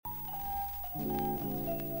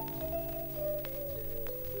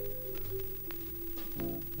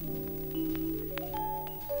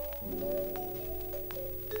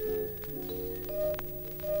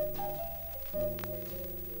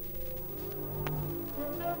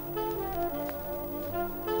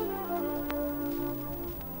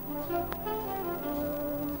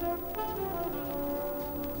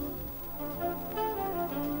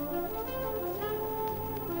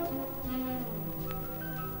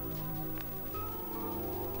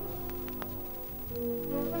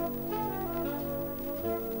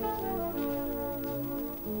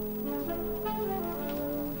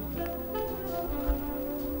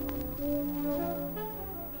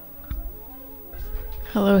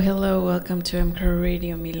Hello, hello, welcome to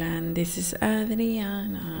mcrowradio Milan. This is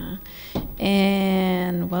Adriana,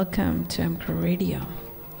 and welcome to mcrowradio.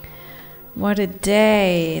 What a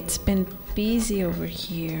day! It's been busy over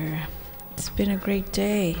here. It's been a great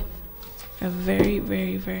day. A very,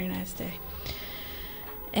 very, very nice day.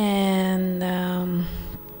 And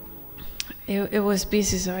it was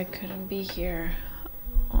busy, so I couldn't be here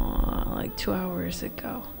like 2 hours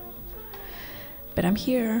ago. But I'm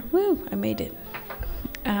here. Woo! I made it.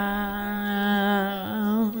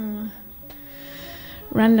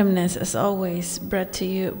 Randomness, as always, brought to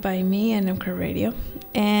you by me and mcrowradio.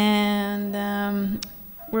 And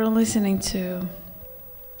we're listening to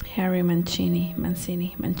Harry Mancini.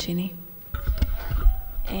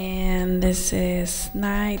 And this is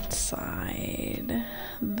Nightside,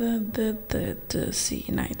 the sea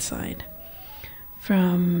Nightside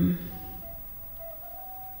from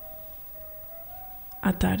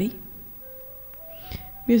Atari.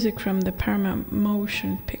 Music from the Paramount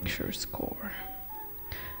Motion Picture score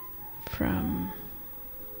from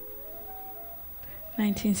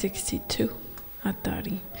 1962,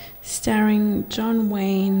 Atari, starring John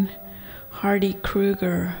Wayne, Hardy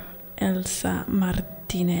Kruger, Elsa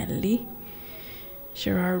Martinelli,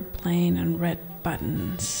 Gerard Blaine, and Red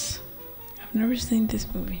Buttons. I've never seen this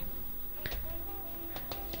movie.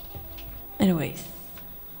 Anyways.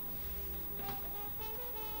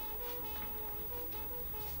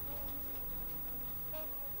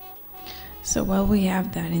 So while we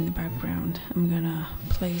have that in the background, I'm gonna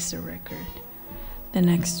place the record, the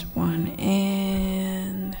next one,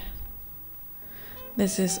 and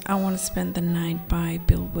this is I Want to Spend the Night by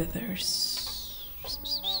Bill Withers.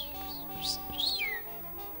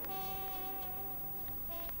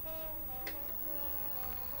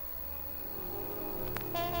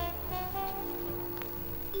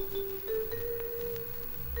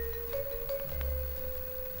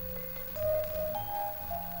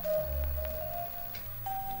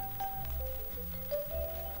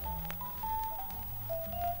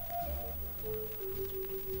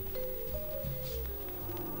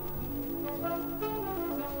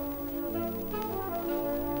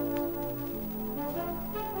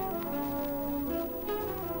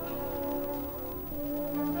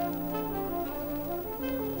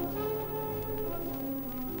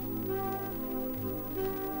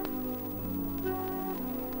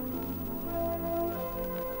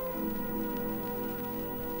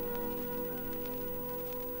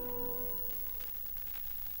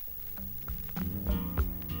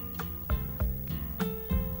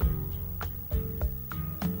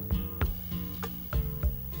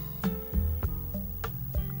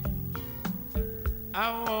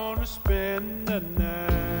 I wanna spend the night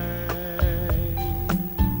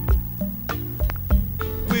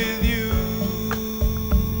with you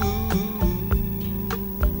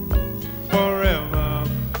forever.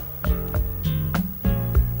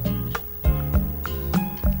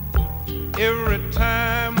 Every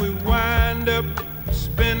time we wind up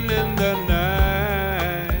spending the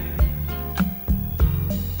night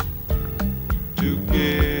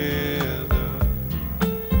together.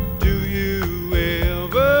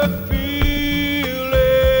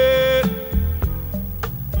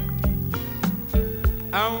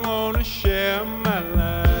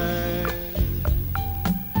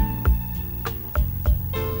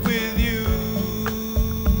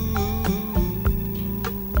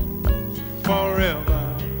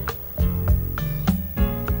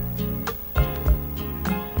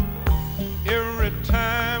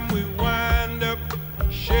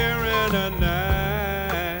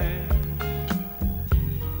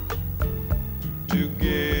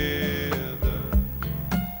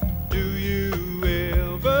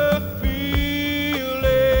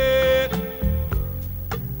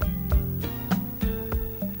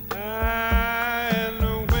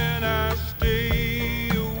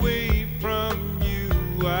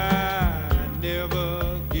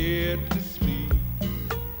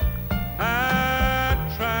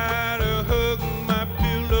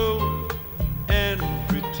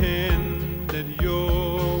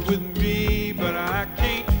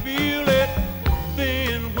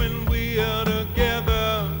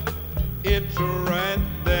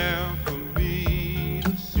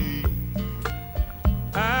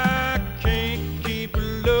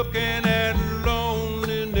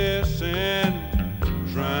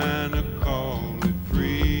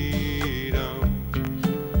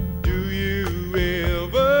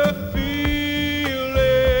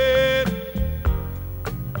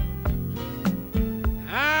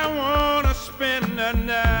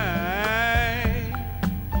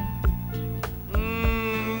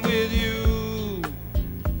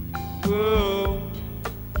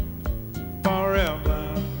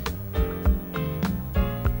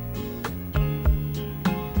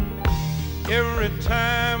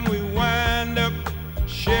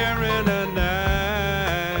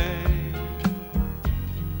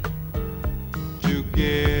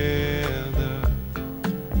 together.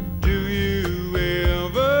 Do you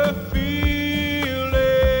ever feel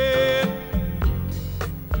it?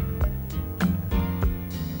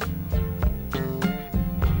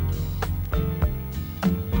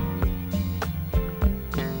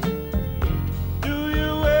 Do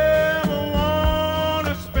you ever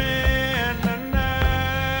wanna spend the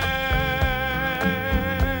night?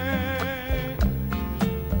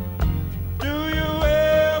 Do you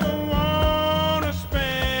ever wanna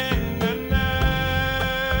spend the night?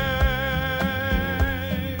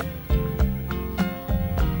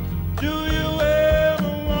 Do you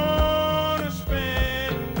ever wanna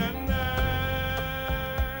spend the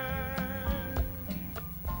night?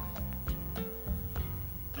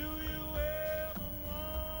 Do you ever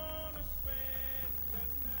wanna spend the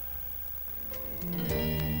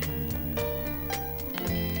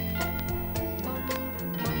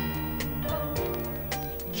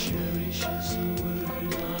Cherish is the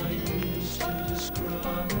word I use to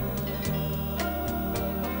describe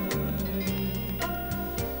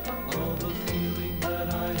all the feeling that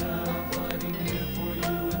I have hiding here for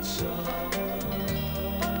you inside.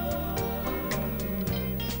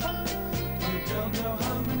 You don't know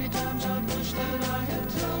how many times I wish that I had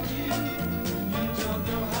told you. You don't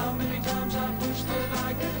know how many times I wish that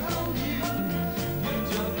I could hold you. You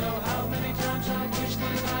don't know how many times I wish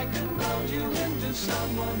that I could mold you into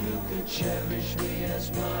someone who could cherish me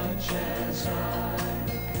as much as I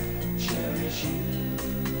cherish you.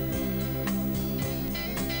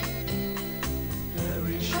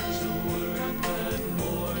 Cherish is a word that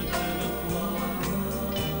more than applies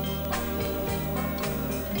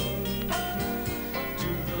to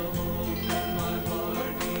the hope in my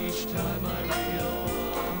heart each time I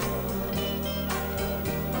realize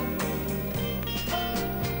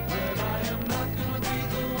that I am not gonna be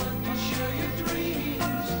the one to share your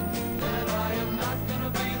dreams, that I am not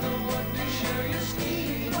gonna be the one to share your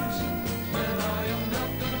schemes, that I am not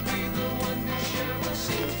gonna be the one to share what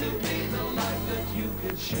seems to be the life that you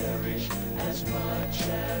could cherish as much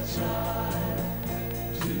as I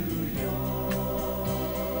do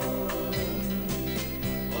yours.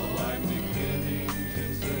 Oh, I'm beginning to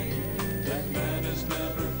think that man has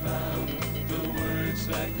never found the words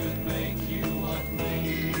that could make you want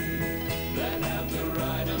me, that have the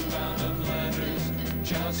right amount of letters,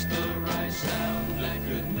 just the right sound that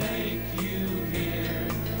could make you hear,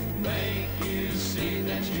 make you see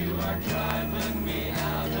that you are driving me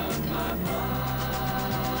out of my mind.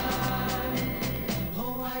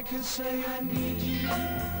 Oh, I could say I need you,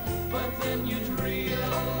 but then you'd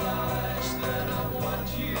realize that I want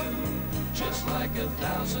you, just like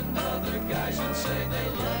 1,000 other guys would say they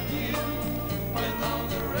love you, with all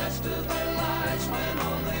the rest of their lives, when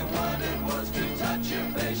all they wanted was to touch your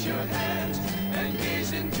face, your hands, and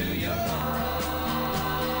gaze into your eyes.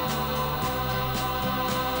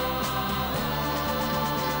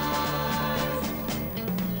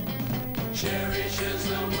 Cherish is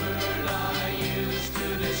the word I use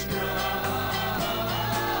to describe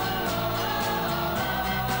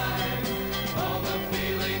all the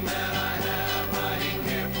feeling that I have hiding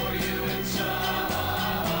here for you inside.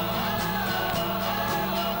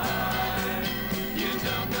 You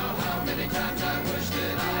don't know how many times I wish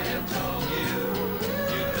that I had told you.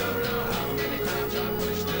 You don't know how many times I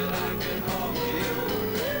wish that I could hold you.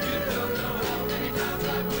 You don't know how many times I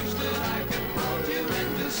wish that I could mold you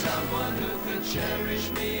into someone who could cherish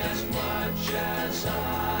me as much as I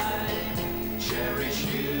cherish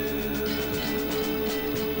you.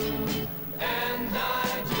 And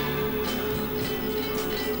I do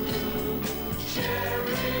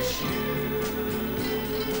cherish you.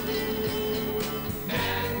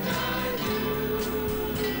 And I do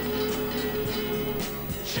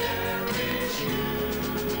cherish you.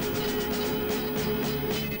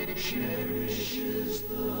 Cherish is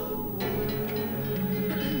the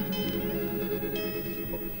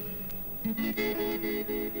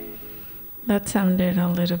That sounded a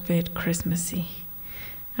little bit Christmassy.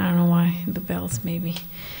 I don't know why, the bells maybe.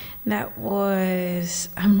 That was,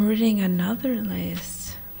 I'm reading another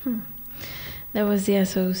list. That was the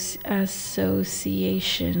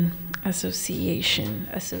association. That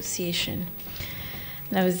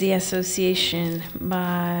was the association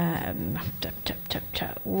by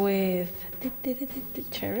with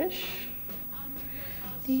Cherish.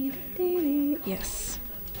 Yes,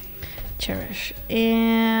 Cherish.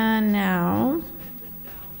 And now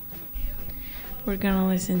we're gonna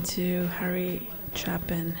listen to Harry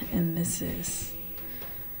Chapin, and this is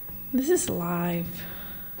live.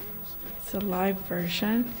 It's a live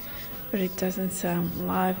version, but it doesn't sound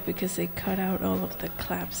live because they cut out all of the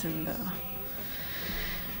claps and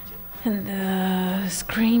and the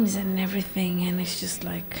screams and everything, and it's just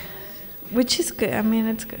like, which is good. I mean,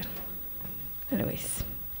 it's good. Anyways,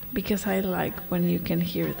 because I like when you can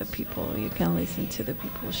hear the people, you can listen to the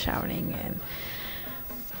people shouting and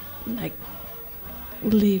like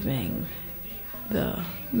leaving the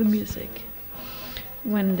music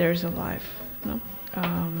when there's a live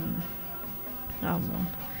album.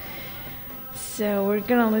 So we're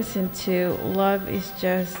gonna listen to Love Is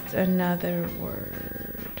Just Another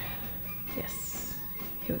Word. Yes,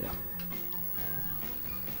 here we go.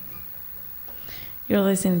 You're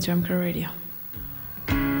listening to mcrowradio.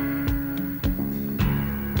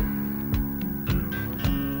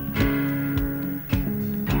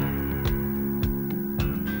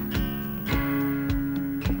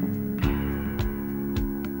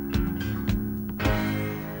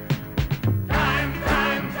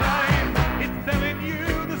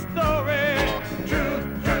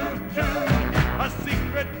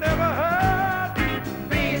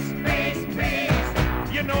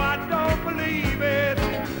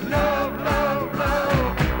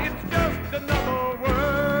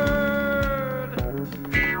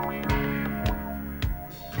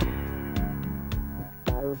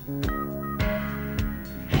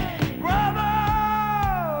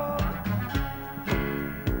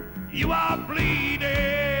 You are bleeding.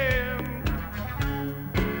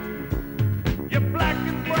 You're black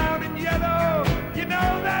and brown and yellow. You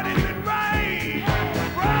know that isn't right,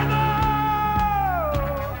 brother.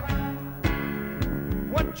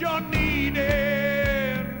 What you're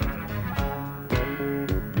needing,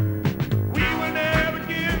 we will never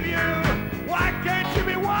give you. Why can't you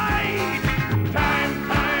be white? Time,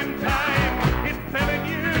 it's telling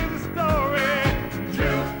you the story.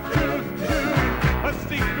 Truth, a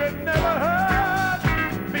secret never heard.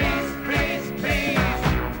 Peace,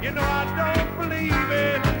 you know I don't believe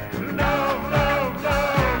it. Love,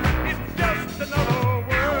 it's just another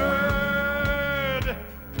word.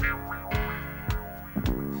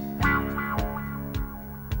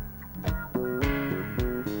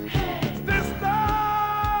 Sister,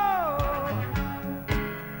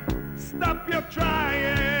 stop your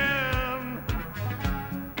trying.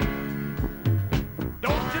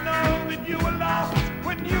 Don't you know that you were lost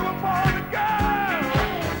when you were born a girl?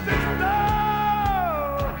 Sister,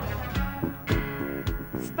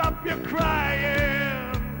 stop your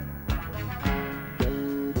crying.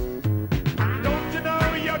 Don't you know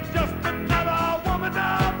you're just another woman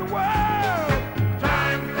of the world?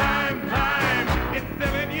 Time, it's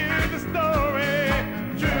telling you the story.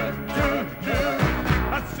 Truth,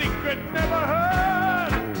 a secret never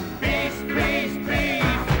heard. Peace,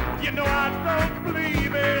 you know I don't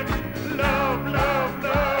believe it. Love,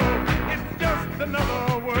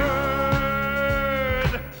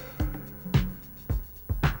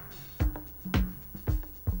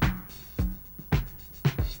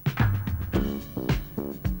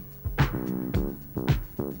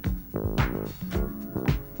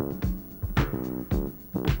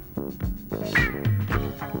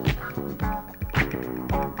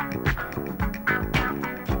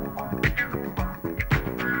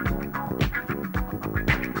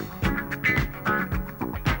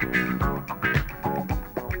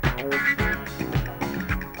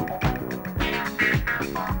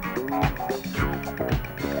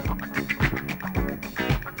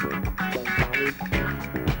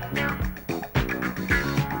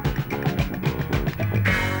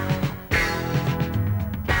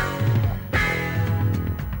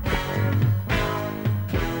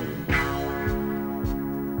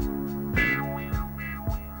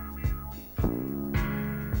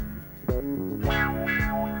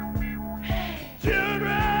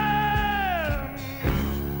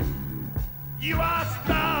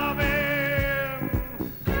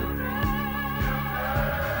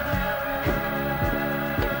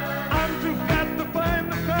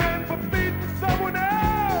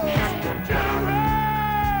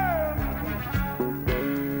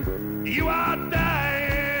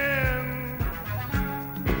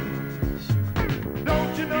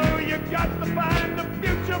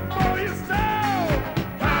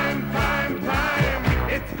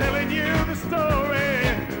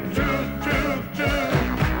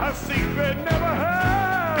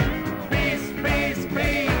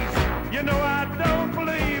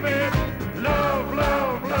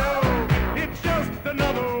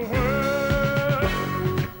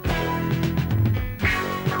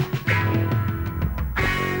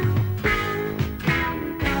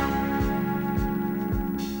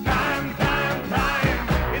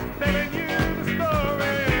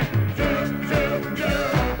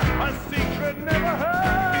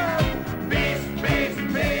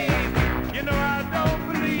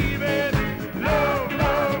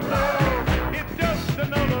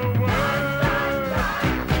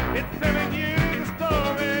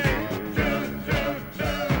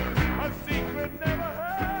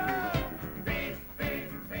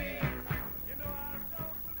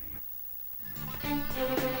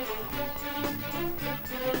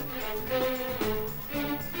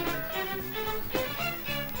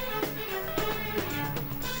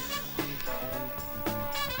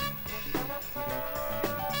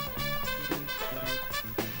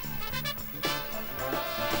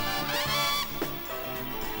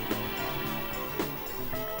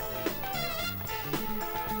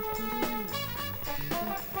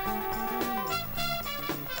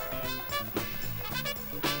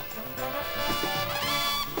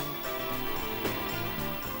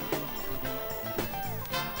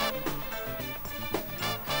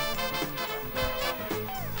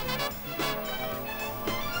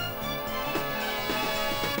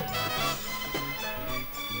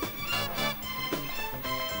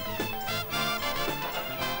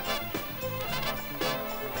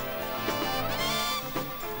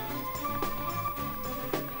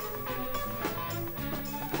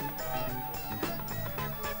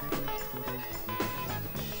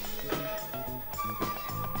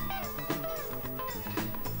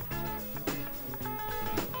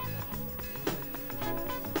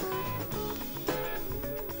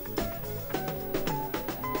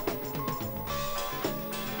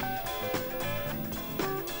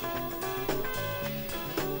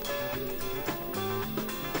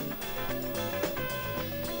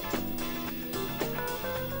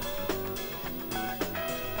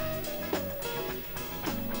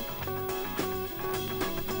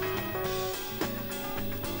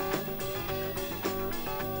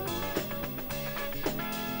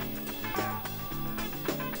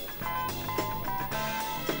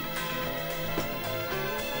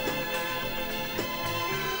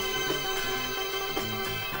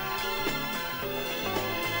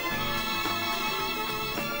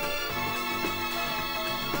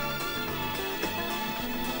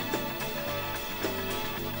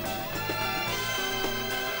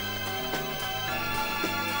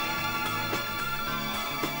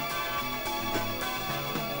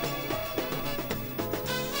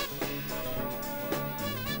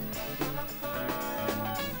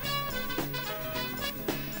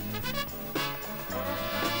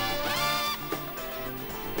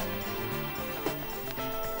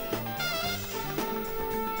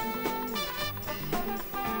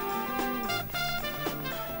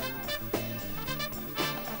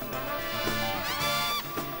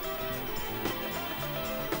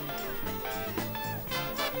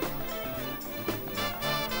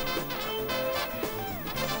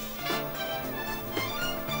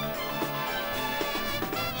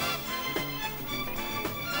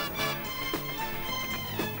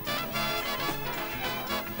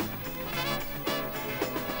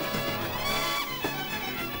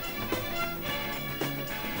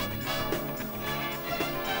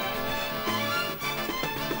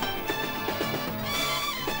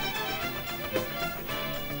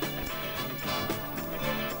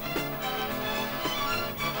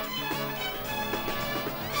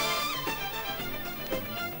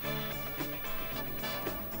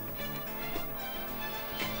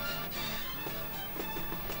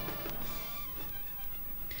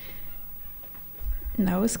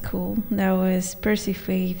 That was cool. That was Percy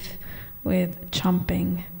Faith with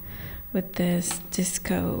Chomping, with this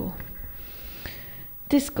disco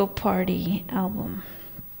party album.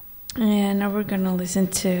 And now we're gonna listen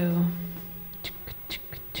to,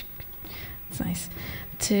 it's nice,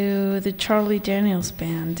 to the Charlie Daniels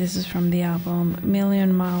Band. This is from the album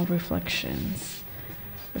Million Mile Reflections.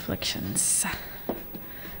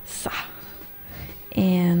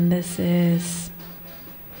 And this is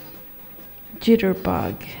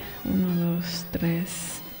Jitterbug. 1, 2, 3,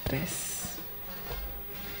 3.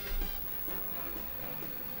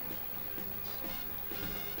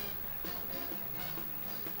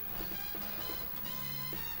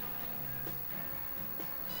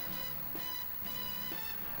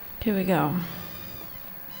 Here we go.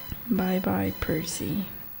 Bye bye, Percy.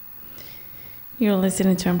 You're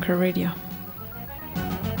listening to mcrowradio.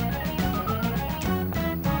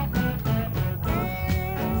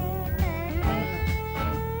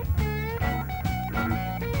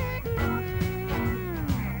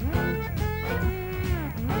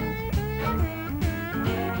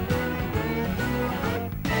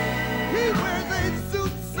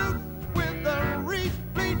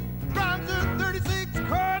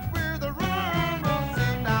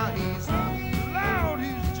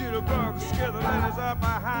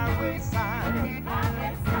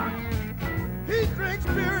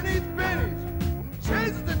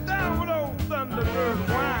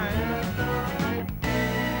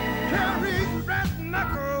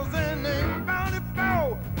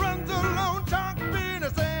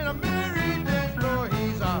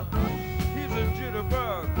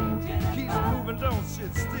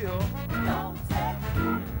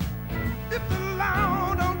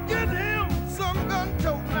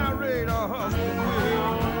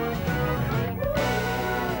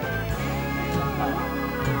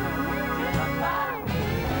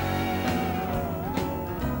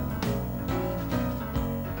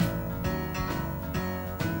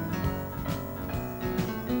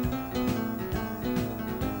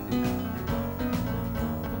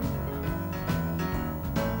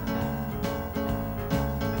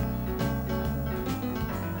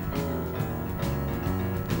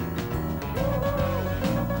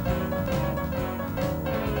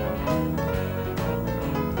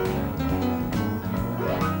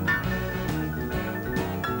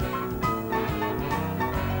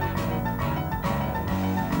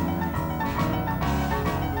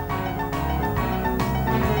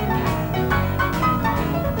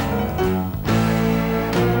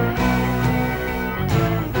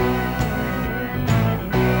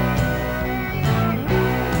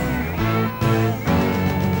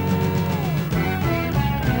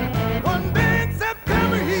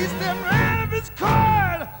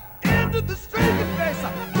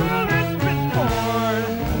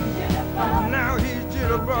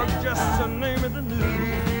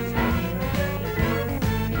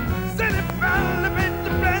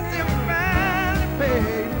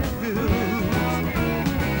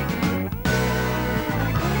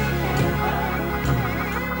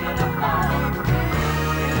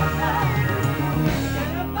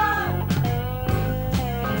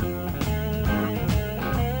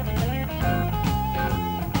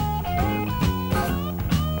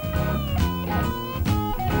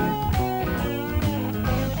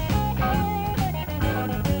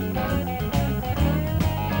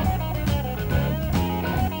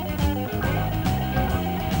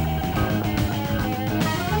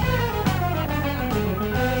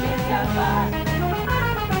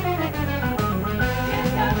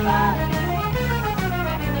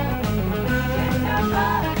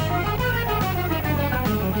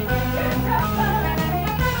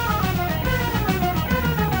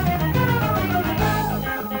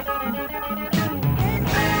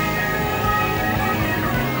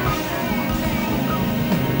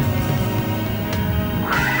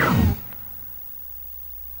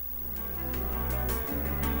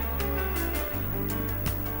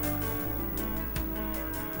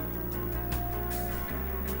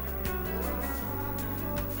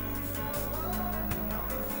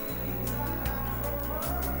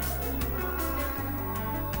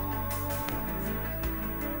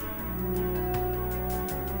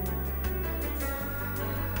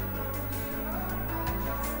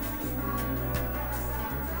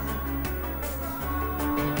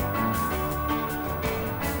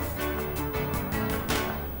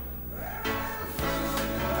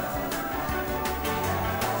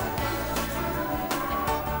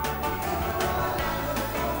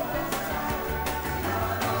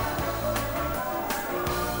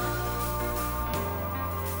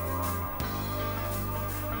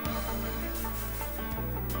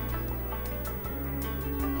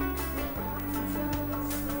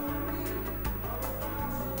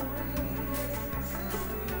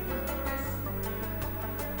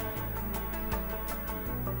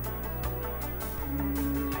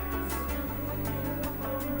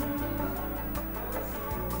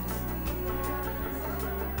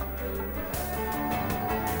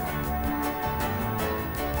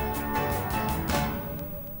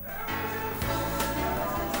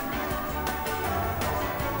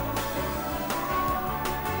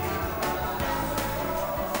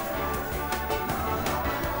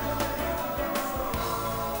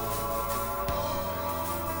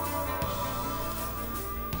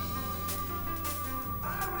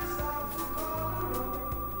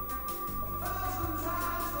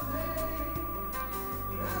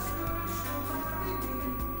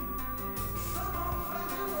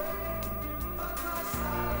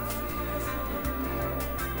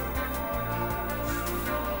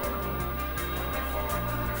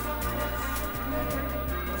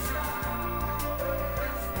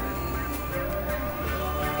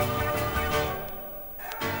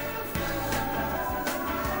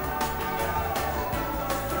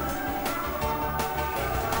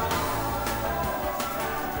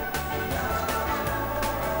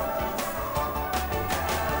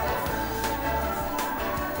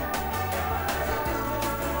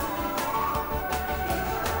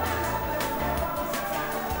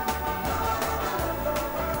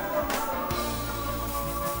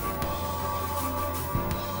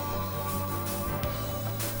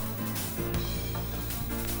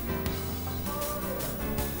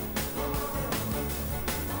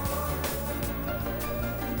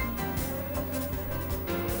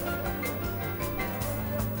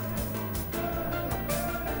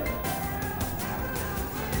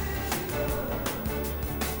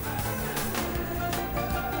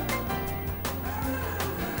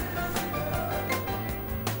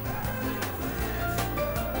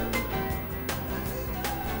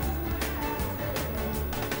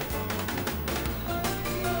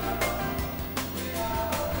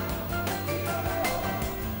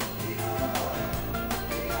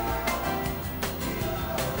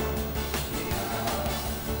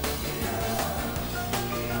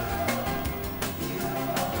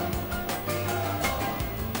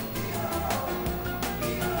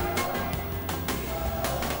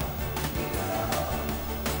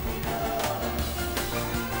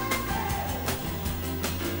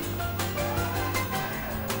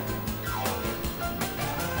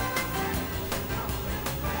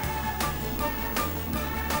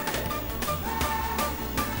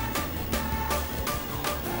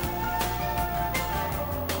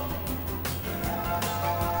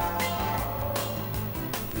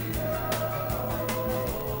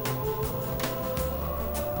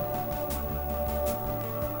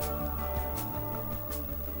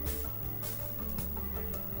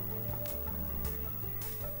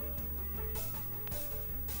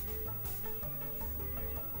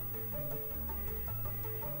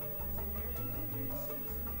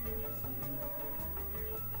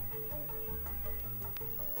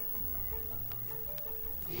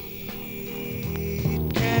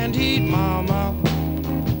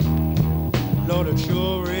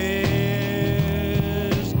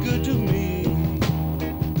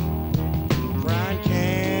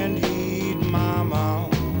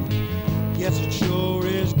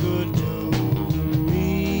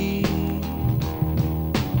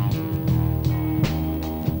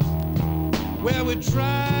 where we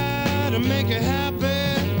try to make it happy.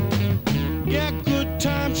 Yeah, good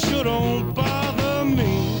times sure don't bother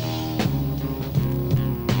me.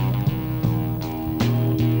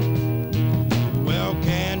 Well,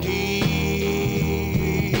 can't eat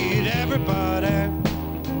everybody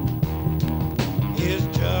is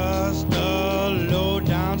just a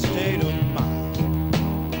low-down state of mind.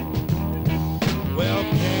 Well,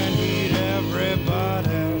 can't eat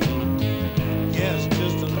everybody, yes,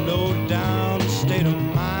 just a low-down state of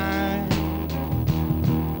mind.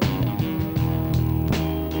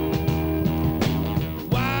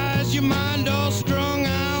 Why is your mind all strung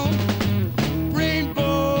out?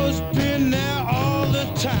 Rainbows been there all the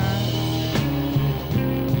time.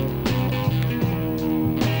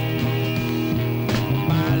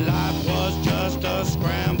 My life was just a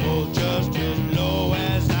scramble, just as low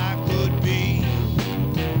as I could be.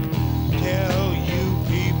 Tell you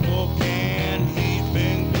people can, he's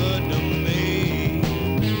been good to me.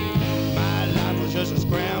 My life was just a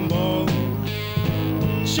scramble.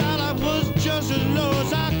 Child, I was just as low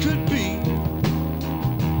as I could be.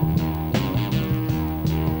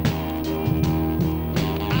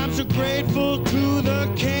 I'm so grateful to the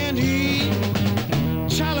canned heat.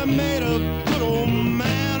 Child, I made a good old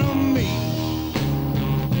man of me.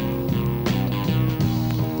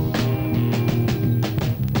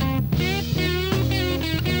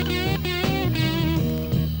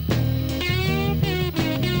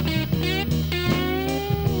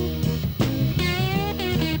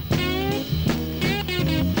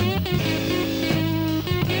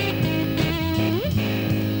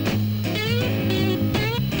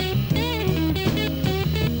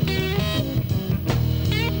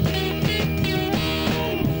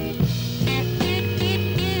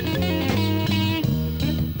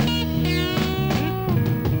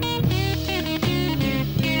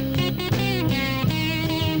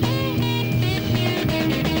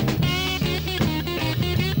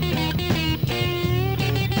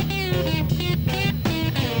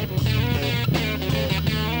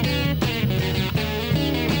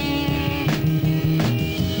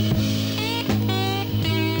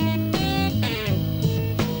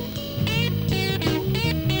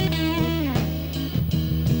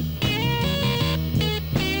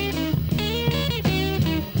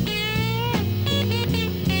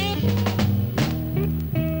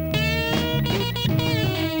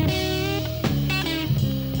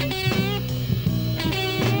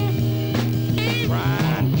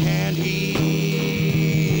 Crying can't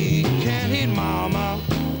eat, mama.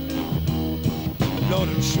 Lord,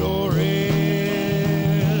 it sure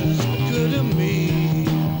is good to me.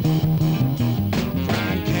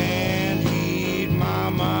 Crying can't eat,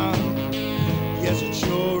 mama. Yes, it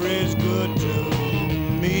sure is good to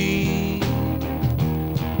me.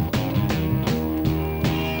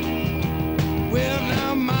 Well,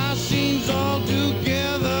 now my scene's all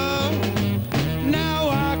together. Now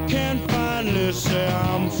I can finally say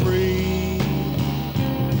I'm free.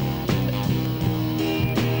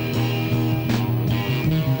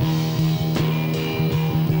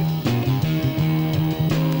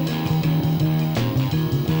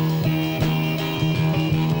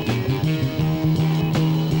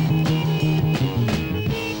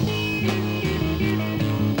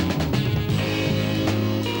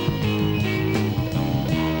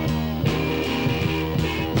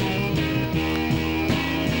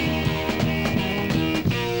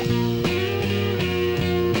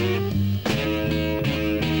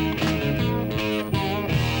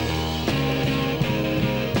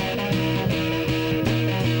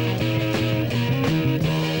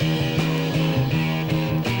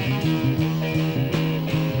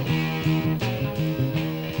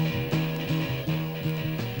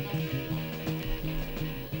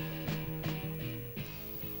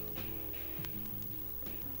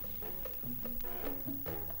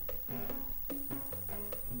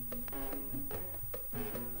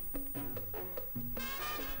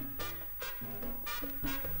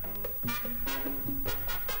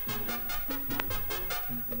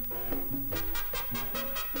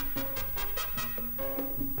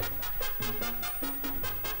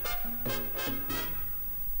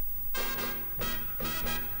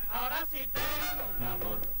 Ahora sí tengo un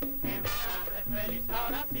amor que me hace feliz.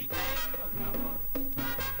 Ahora sí tengo un amor.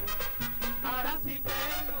 Ahora sí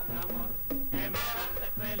tengo un amor que me hace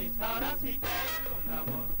feliz. Ahora sí tengo un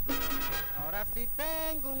amor. Ahora sí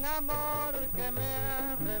tengo un amor que me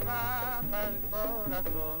arrebata el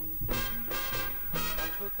corazón. Con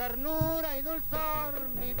su ternura y dulzor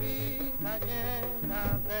mi vida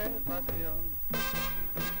llena de pasión.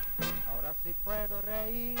 Ahora sí puedo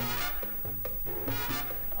reír,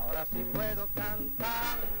 ahora sí puedo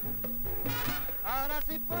cantar,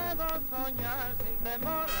 Ahora sí puedo soñar sin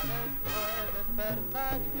temor a después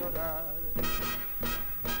despertar y llorar.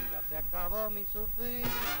 Ya se acabó mi sufrir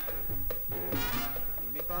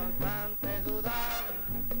y mi constante dudar.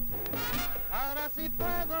 Ahora sí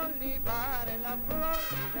puedo libar en la flor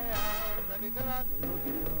ideal de mi gran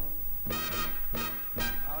ilusión.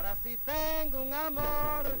 Ahora sí tengo un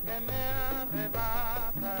amor que me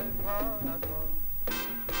arrebata el corazón.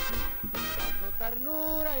 Con su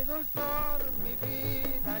ternura y dulzor mi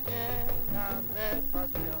vida llena de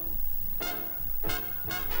pasión.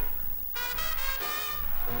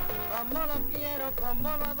 Como lo quiero, como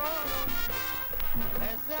lo adoro,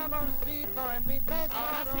 ese amorcito es mi tesoro.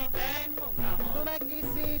 Ahora sí tengo un amor. Tú me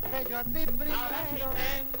quisiste, yo a ti primero. Ahora sí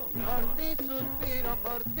tengo un Por amor. ti suspiro,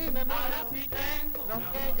 por ti me muero. Ahora sí tengo un Lo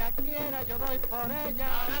amor. que ella quiera yo doy por ella.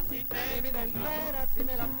 Ahora sí Mi tengo vida un amor. entera si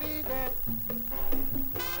me la pide.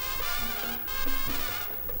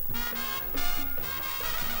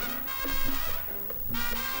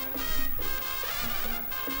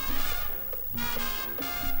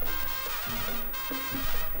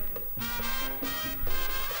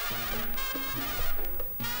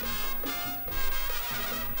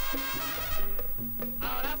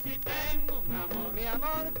 Ahora sí tengo un amor. Mi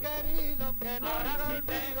amor querido que no Ahora lo sí olvido.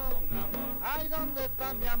 tengo un amor. Ay, ¿dónde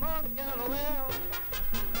está mi amor que no lo veo?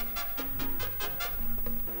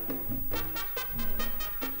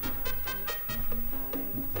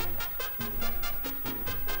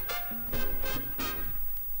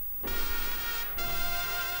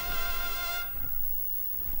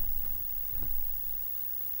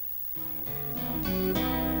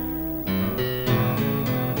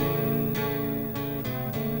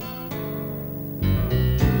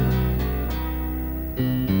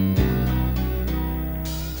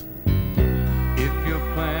 If your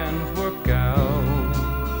plans work out,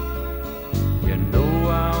 you know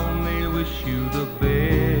I only wish you the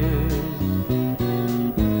best.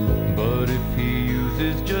 But if he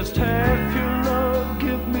uses just half your love,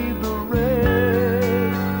 give me the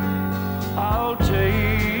rest. I'll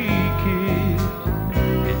take it.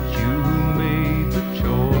 It's you who made the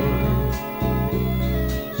choice,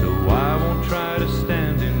 so I won't try to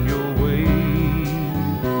stand in your way.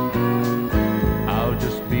 I'll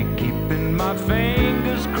just be keeping my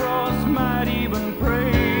fingers crossed, might even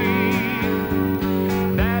pray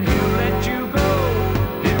that he'll let you go.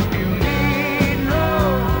 If you need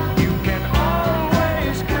love, you can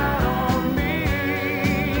always count on me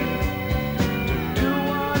to do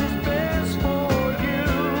what is best for you,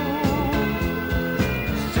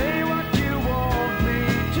 to say what you want me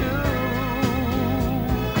to.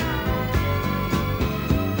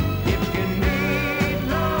 If you need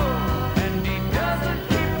love and he doesn't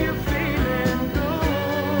keep you feeling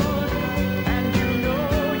good, and you know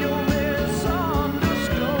you're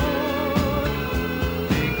misunderstood,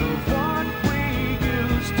 think of what we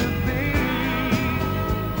used to be.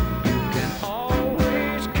 You can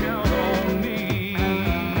always count on me.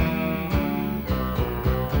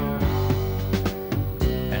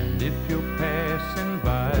 And if you're passing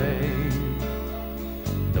by,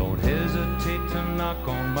 don't hesitate to knock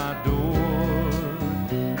on my door.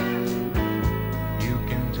 You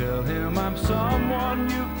can tell him I'm someone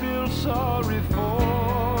you feel sorry for.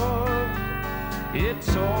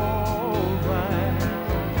 It's alright,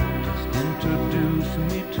 just introduce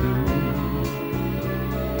me to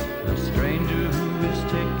the stranger who is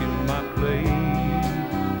taking my place.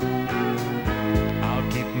 I'll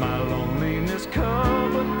keep my loneliness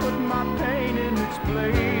covered, put my pain in its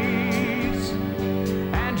place.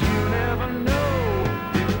 And you never know,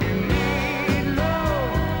 if you need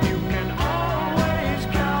love, you can always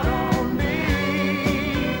count on me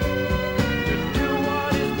to do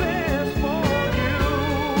what is best for you,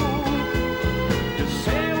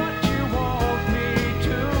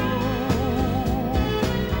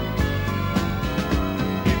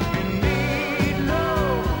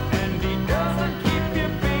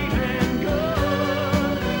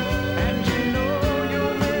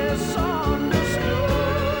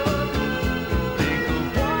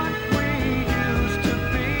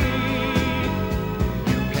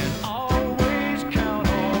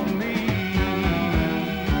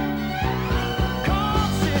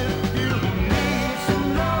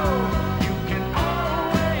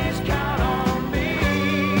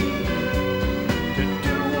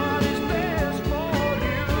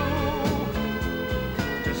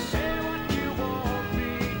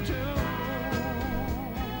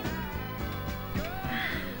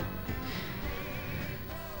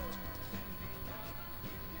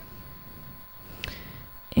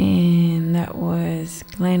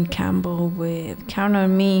 Glenn Campbell with Count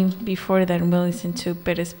on Me. Before that, we listened to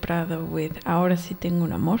Pérez Prado with Ahora sí tengo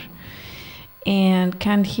un amor. And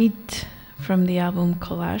Can't Heat from the album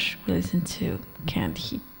Collage, we listened to Can't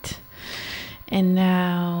Heat. And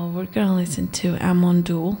now we're going to listen to Amon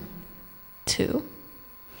Duel 2,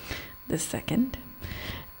 the second.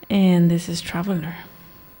 And this is Traveler.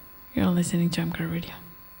 You're listening to mcrowradio.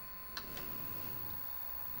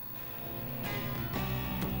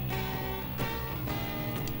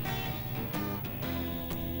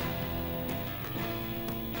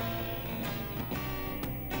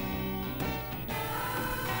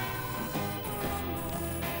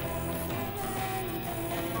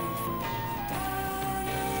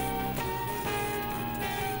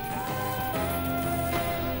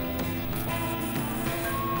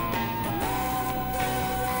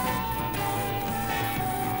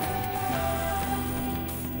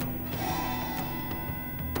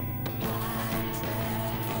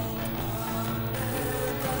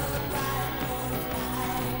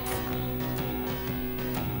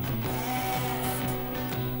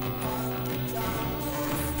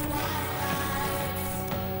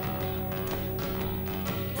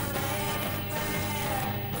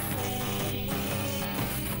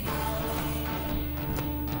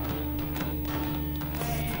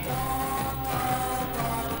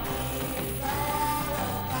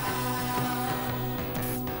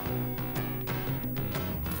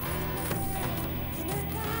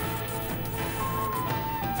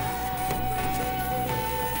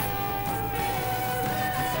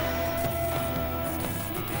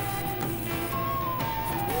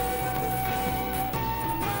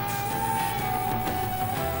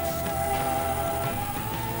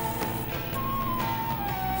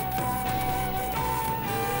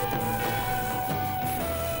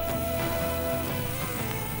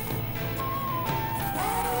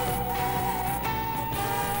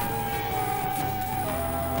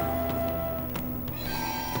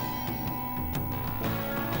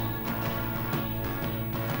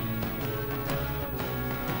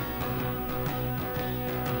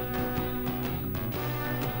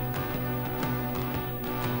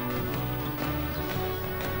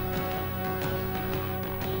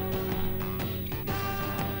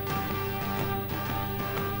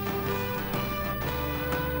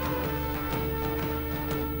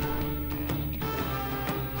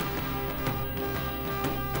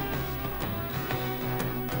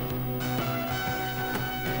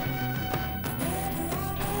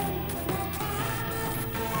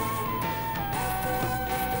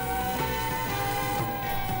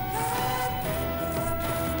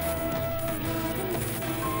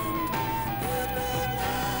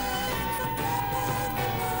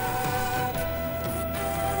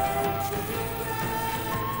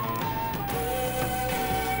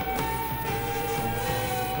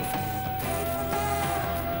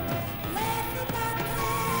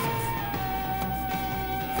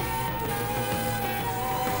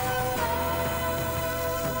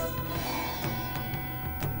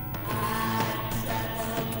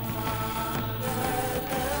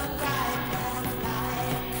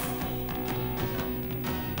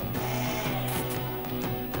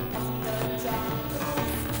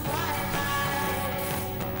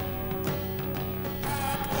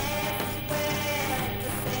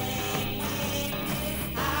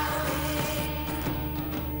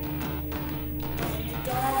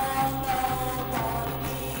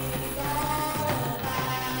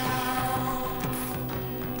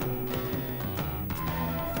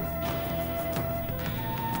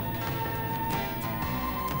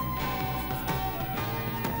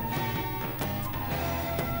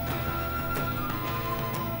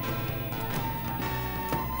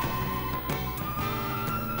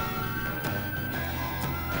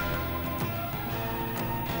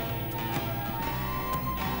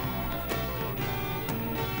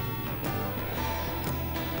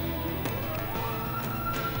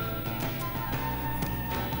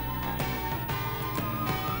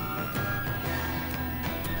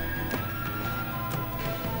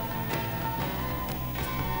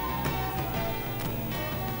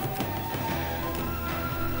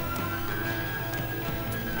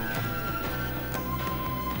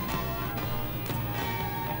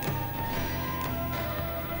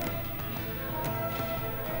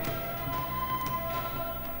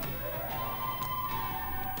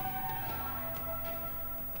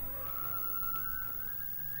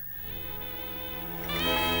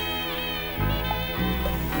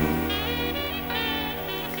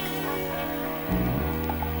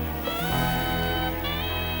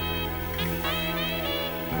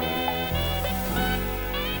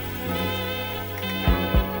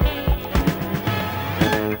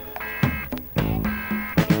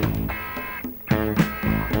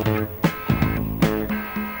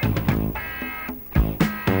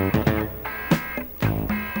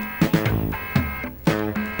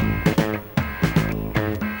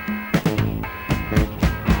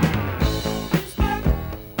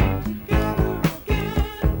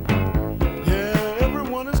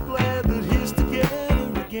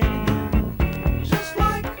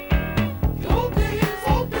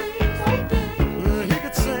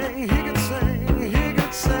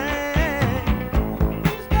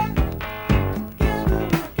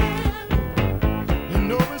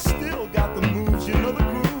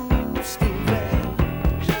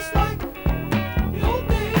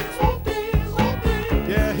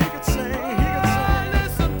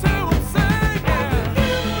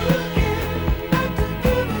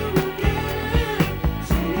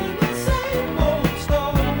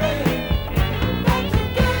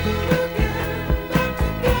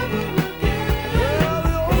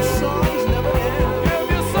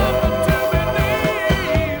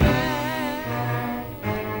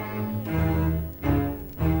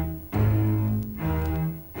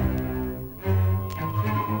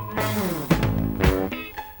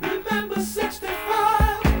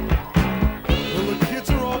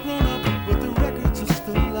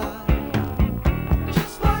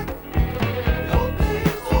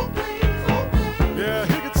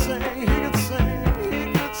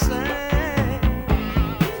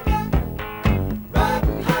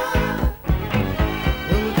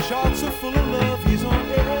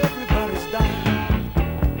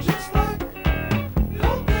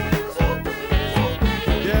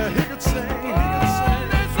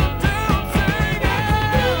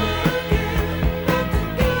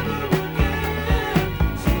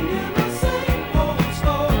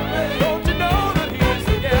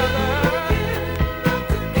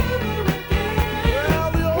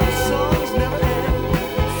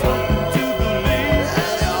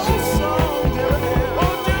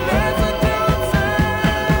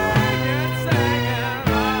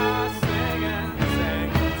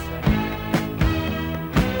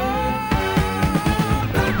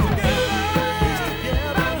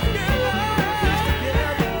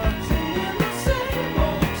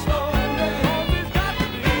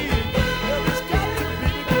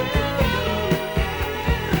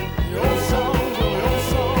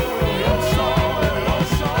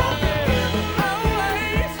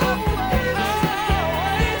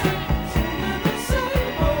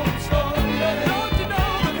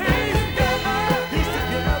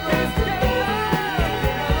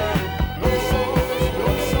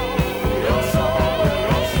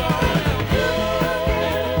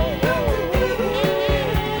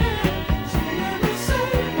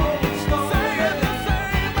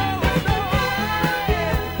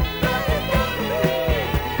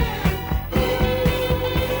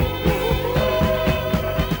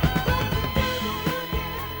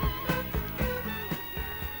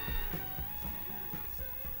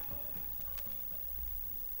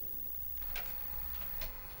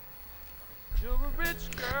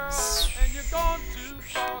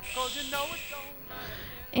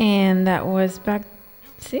 And that was back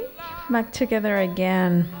together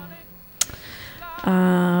again.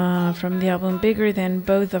 From the album Bigger Than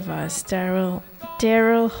Both of Us, Daryl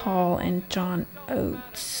Hall and John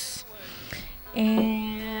Oates.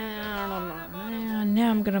 And now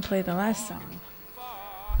I'm gonna play the last song.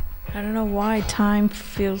 I don't know why time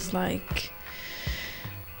feels like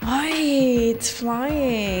it's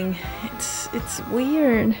flying. It's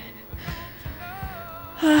weird.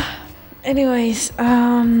 Anyways,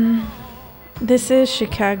 this is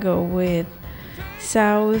Chicago with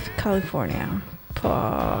South California.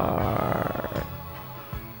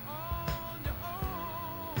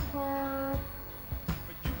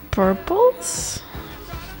 Purples?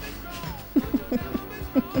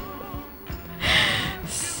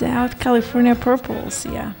 South California Purples,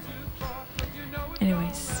 yeah.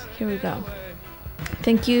 Anyways, here we go.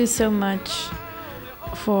 Thank you so much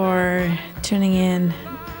for tuning in.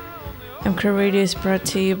 mcrow Radio is brought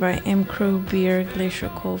to you by mcrow Beer,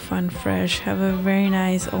 Glacier Cold, Fun Fresh. Have a very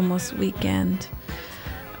nice almost weekend.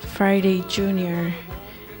 Friday Junior.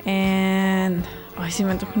 And sí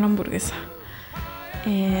me antojo una hamburguesa.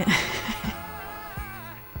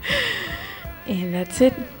 And that's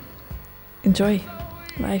it. Enjoy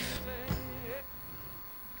life.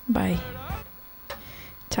 Bye.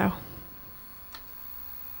 Ciao.